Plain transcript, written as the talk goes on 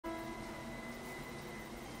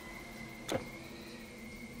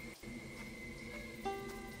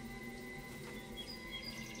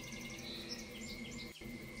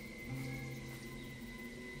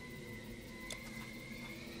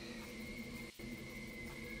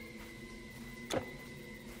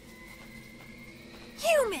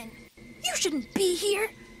shouldn't be here.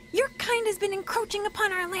 Your kind has been encroaching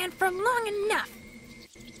upon our land for long enough.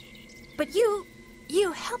 But you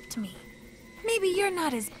helped me. Maybe you're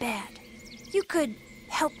not as bad. You could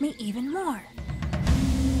help me even more.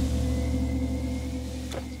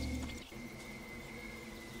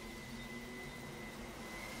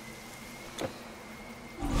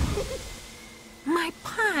 My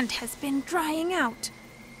pond has been drying out.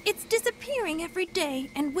 It's disappearing every day,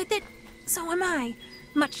 and with it, so am I,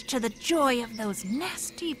 much to the joy of those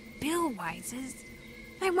nasty billwises.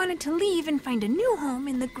 I wanted to leave and find a new home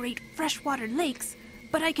in the great freshwater lakes,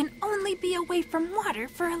 but I can only be away from water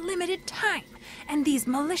for a limited time, and these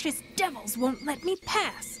malicious devils won't let me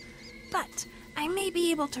pass. But I may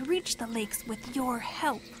be able to reach the lakes with your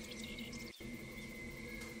help.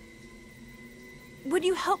 Would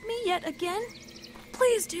you help me yet again?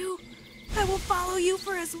 Please do. I will follow you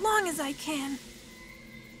for as long as I can.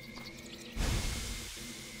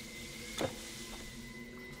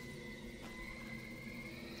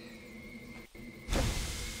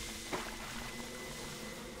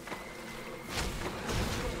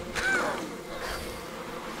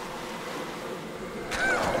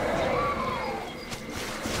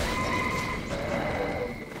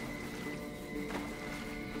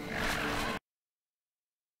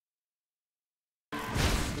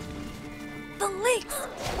 The lakes!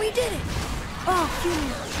 We did it! Oh,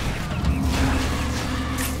 humans,